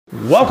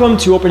Welcome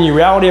to Open Your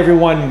Reality,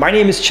 everyone. My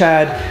name is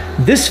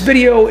Chad. This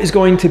video is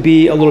going to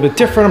be a little bit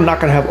different. I'm not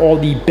going to have all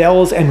the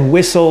bells and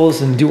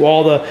whistles and do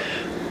all the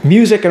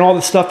music and all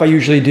the stuff I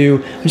usually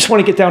do. I just want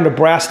to get down to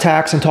brass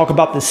tacks and talk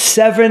about the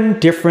 7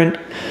 different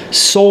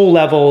soul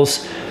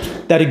levels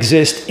that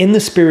exist in the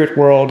spirit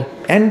world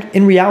and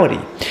in reality.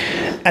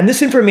 And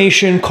this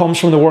information comes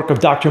from the work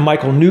of Dr.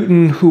 Michael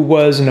Newton, who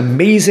was an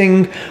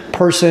amazing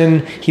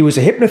person. He was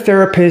a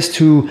hypnotherapist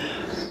who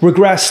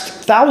regressed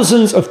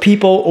thousands of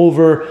people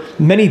over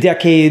many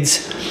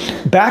decades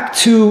back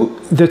to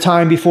the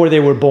time before they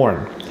were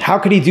born. How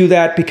could he do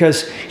that?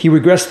 Because he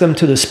regressed them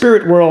to the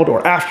spirit world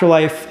or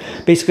afterlife.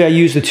 Basically, I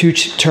use the two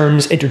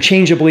terms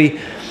interchangeably,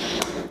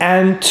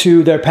 and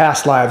to their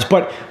past lives.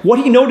 But what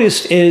he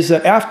noticed is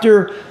that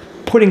after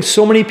putting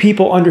so many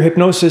people under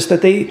hypnosis,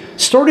 that they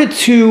started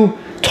to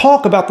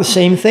talk about the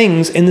same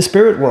things in the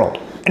spirit world.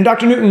 And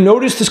Dr. Newton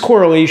noticed this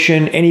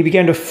correlation, and he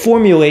began to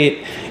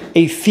formulate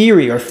a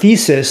theory or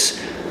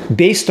thesis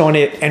based on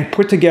it and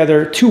put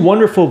together 2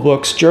 wonderful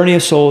books, Journey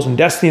of Souls and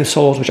Destiny of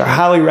Souls, which I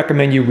highly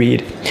recommend you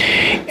read.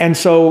 And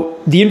so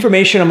the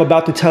information I'm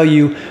about to tell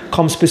you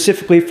comes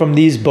specifically from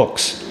these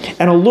books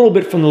and a little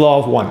bit from the Law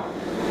of One.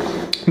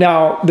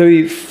 Now,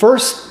 the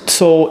first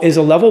soul is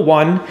a level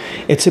 1.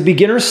 It's a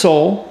beginner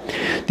soul.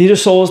 These are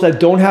souls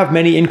that don't have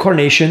many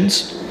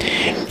incarnations.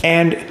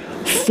 And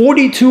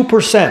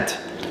 42%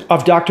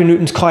 of Dr.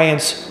 Newton's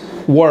clients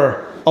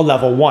were a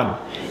level 1.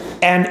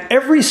 And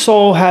every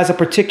soul has a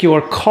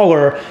particular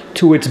color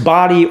to its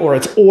body or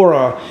its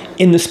aura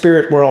in the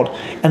spirit world.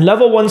 And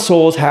level 1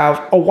 souls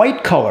have a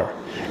white color.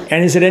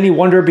 And is it any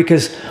wonder?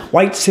 Because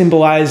white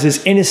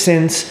symbolizes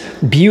innocence,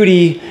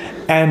 beauty,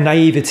 and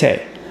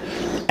naivete.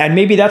 And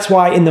maybe that's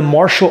why in the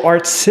martial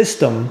arts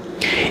system,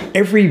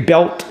 every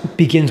belt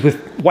begins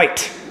with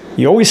white.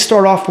 You always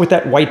start off with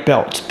that white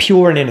belt. It's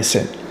pure and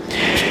innocent.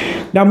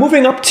 Now,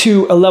 moving up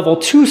to a level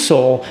 2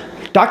 soul,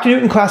 Dr.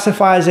 Newton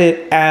classifies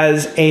it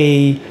as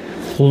a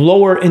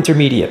lower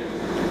intermediate.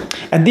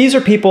 And these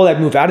are people that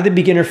move out of the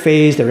beginner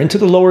phase, they're into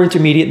the lower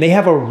intermediate, and they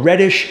have a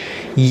reddish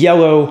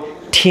yellow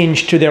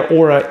tinge to their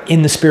aura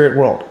in the spirit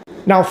world.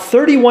 Now,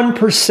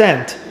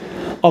 31%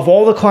 of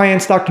all the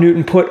clients Dr.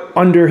 Newton put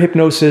under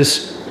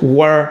hypnosis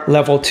were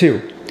level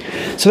 2.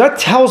 So that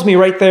tells me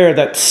right there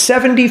that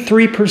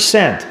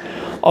 73%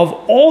 of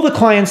all the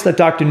clients that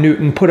Dr.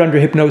 Newton put under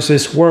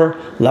hypnosis were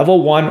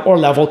level 1 or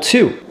level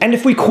 2. And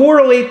if we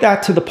correlate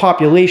that to the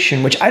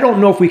population, which I don't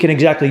know if we can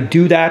exactly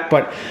do that,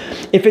 but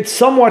if it's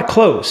somewhat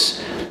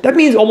close, that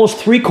means almost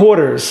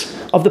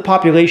 3/4 of the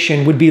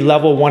population would be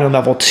level 1 and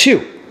level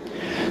 2.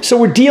 So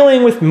we're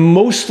dealing with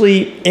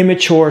mostly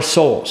immature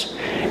souls.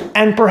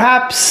 And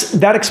perhaps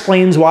that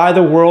explains why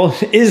the world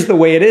is the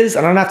way it is.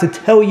 And I don't have to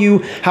tell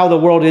you how the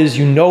world is.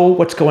 You know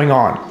what's going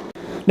on.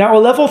 Now, a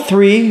level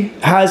 3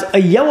 has a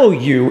yellow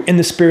U in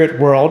the spirit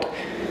world.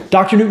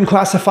 Dr. Newton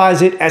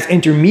classifies it as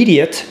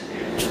intermediate.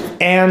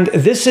 And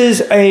this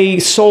is a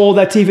soul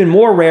that's even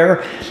more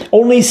rare.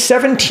 Only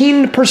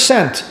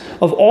 17%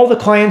 of all the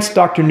clients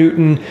Dr.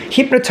 Newton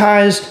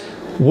hypnotized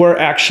were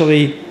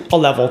actually a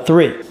level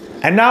 3.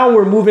 And now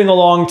we're moving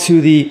along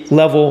to the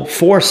level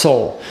 4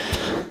 soul.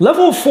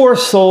 Level 4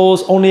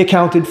 souls only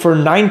accounted for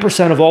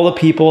 9% of all the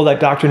people that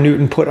Dr.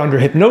 Newton put under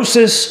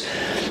hypnosis.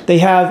 They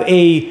have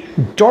a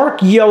dark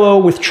yellow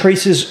with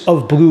traces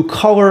of blue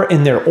color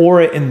in their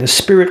aura in the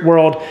spirit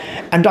world,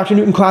 and Dr.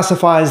 Newton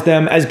classifies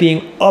them as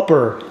being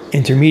upper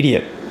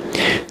intermediate.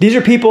 These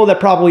are people that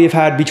probably have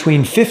had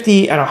between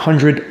 50 and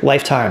 100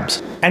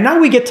 lifetimes. And now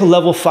we get to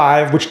level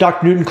 5, which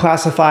Dr. Newton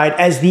classified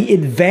as the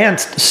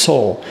advanced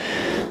soul.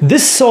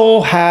 This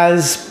soul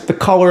has the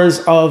colors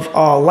of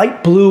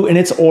light blue in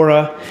its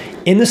aura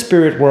in the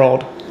spirit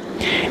world,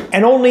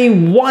 and only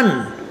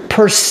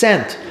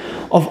 1%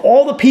 of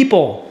all the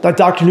people that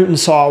Dr. Newton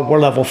saw were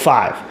level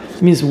 5.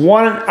 It means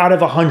 1 out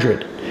of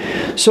 100.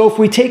 So if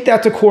we take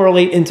that to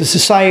correlate into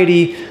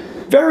society,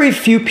 very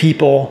few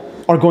people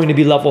are going to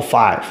be level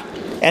 5.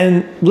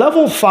 And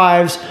level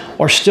 5s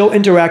are still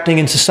interacting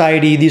in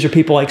society. These are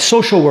people like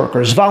social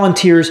workers,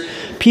 volunteers,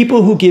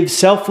 people who give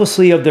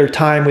selflessly of their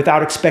time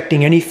without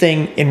expecting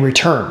anything in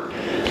return.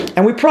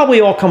 And we probably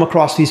all come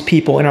across these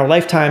people in our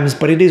lifetimes,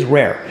 but it is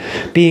rare,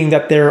 being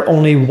that they're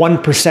only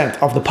 1%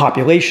 of the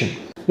population.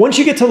 Once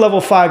you get to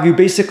level 5, you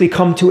basically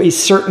come to a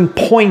certain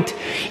point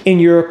in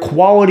your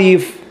quality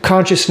of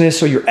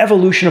consciousness or your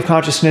evolution of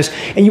consciousness,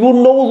 and you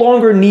will no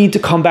longer need to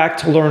come back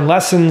to learn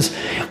lessons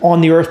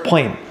on the earth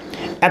plane.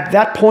 At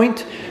that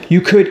point, you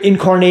could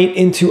incarnate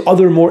into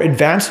other more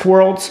advanced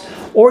worlds,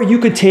 or you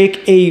could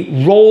take a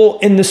role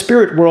in the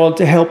spirit world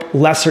to help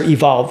lesser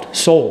evolved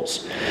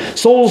souls.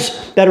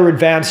 Souls that are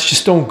advanced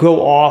just don't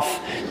go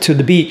off to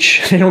the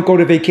beach. They don't go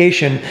to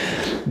vacation.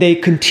 They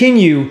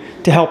continue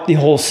to help the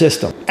whole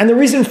system. And the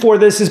reason for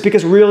this is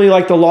because really,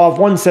 like the Law of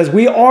One says,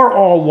 we are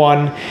all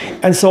one.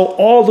 And so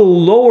all the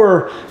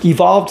lower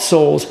evolved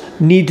souls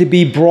need to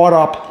be brought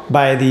up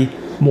by the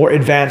more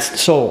advanced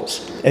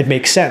souls. It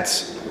makes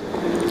sense.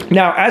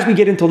 Now, as we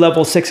get into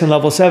level 6 and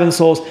level 7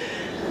 souls,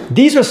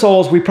 these are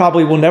souls we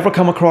probably will never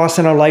come across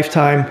in our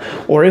lifetime,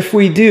 or if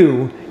we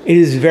do, it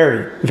is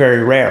very,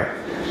 very rare.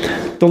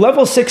 The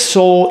level 6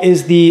 soul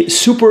is the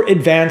super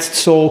advanced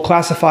soul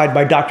classified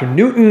by Dr.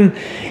 Newton.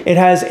 It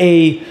has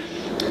a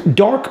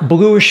dark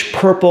bluish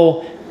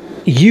purple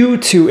hue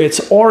to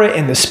its aura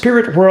in the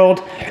spirit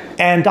world,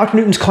 and Dr.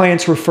 Newton's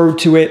clients referred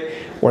to it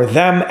or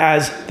them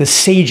as the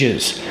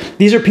sages.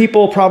 These are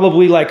people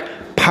probably like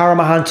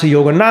Paramahansa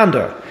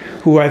Yogananda,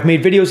 who I've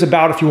made videos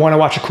about. If you want to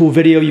watch a cool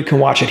video, you can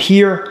watch it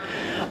here.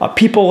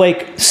 People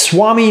like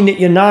Swami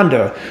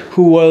Nityananda,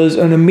 who was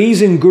an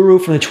amazing guru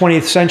from the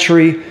 20th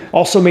century,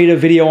 also made a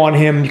video on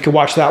him. You can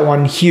watch that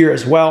one here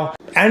as well.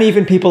 And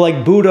even people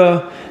like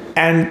Buddha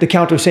and the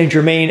Count of Saint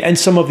Germain and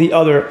some of the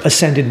other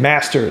ascended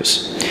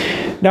masters.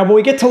 Now, when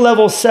we get to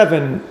level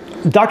 7,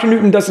 Dr.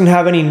 Newton doesn't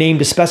have any name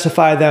to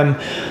specify them.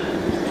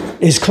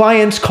 His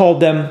clients called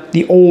them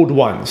the old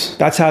ones.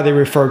 That's how they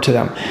referred to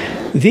them.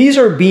 These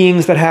are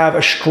beings that have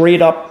a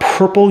straight up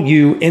purple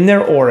hue in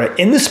their aura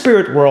in the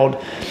spirit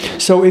world.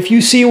 So if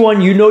you see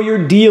one, you know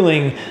you're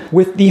dealing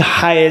with the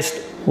highest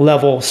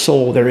level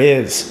soul there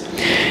is.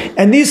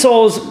 And these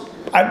souls,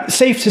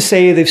 safe to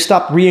say, they've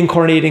stopped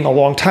reincarnating a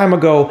long time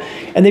ago,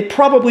 and they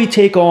probably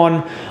take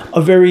on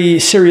a very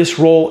serious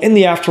role in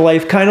the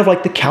afterlife, kind of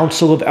like the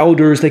Council of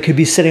Elders. They could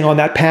be sitting on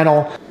that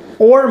panel.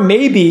 Or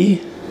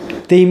maybe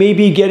they may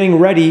be getting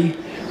ready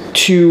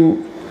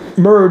to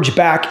merge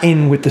back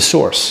in with the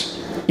source.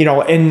 You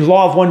know, in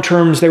Law of One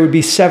terms, they would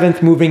be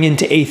 7th moving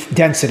into 8th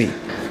density.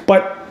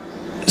 But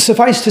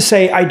suffice to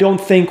say, I don't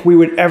think we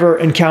would ever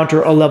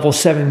encounter a level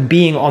 7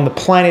 being on the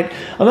planet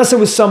unless it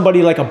was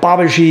somebody like a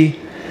Babaji.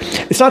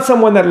 It's not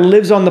someone that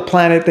lives on the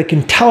planet. They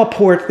can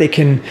teleport, they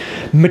can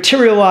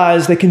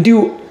materialize, they can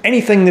do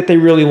anything that they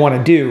really want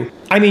to do.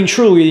 I mean,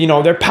 truly, you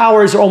know, their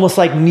powers are almost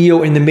like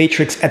Neo in the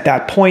Matrix at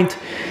that point,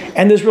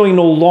 and there's really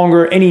no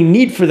longer any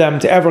need for them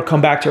to ever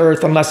come back to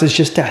Earth unless it's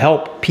just to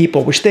help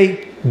people, which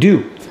they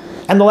do.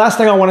 And the last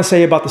thing I want to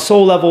say about the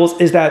soul levels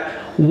is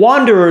that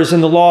wanderers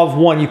in the Law of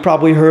One, you've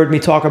probably heard me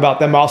talk about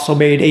them. I also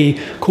made a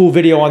cool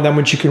video on them,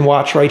 which you can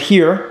watch right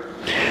here.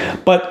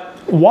 But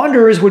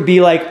wanderers would be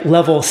like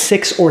level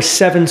 6 or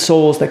 7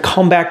 souls that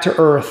come back to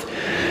Earth,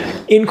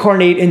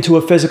 incarnate into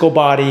a physical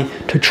body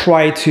to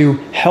try to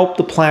help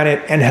the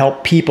planet and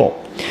help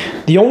people.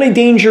 The only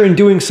danger in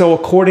doing so,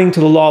 according to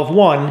the Law of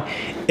One,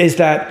 is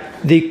that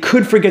they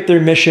could forget their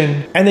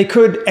mission and they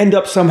could end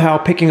up somehow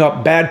picking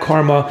up bad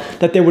karma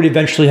that they would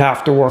eventually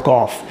have to work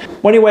off.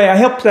 Well, anyway, I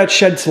hope that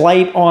sheds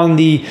light on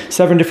the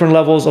 7 different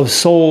levels of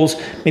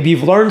souls. Maybe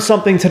you've learned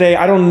something today.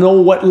 I don't know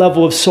what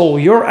level of soul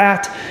you're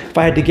at. If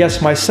I had to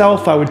guess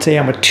myself, I would say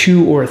I'm a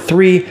 2 or a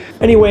 3.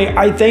 Anyway,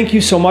 I thank you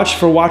so much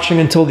for watching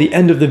until the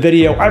end of the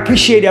video. I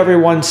appreciate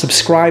everyone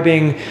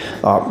subscribing,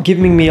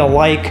 giving me a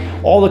like,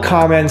 all the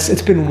comments.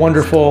 It's been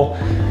wonderful.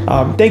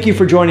 Thank you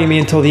for joining me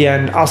until the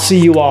end. I'll see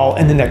you all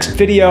in the next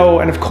video.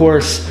 And of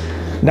course,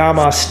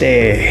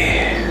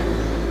 namaste.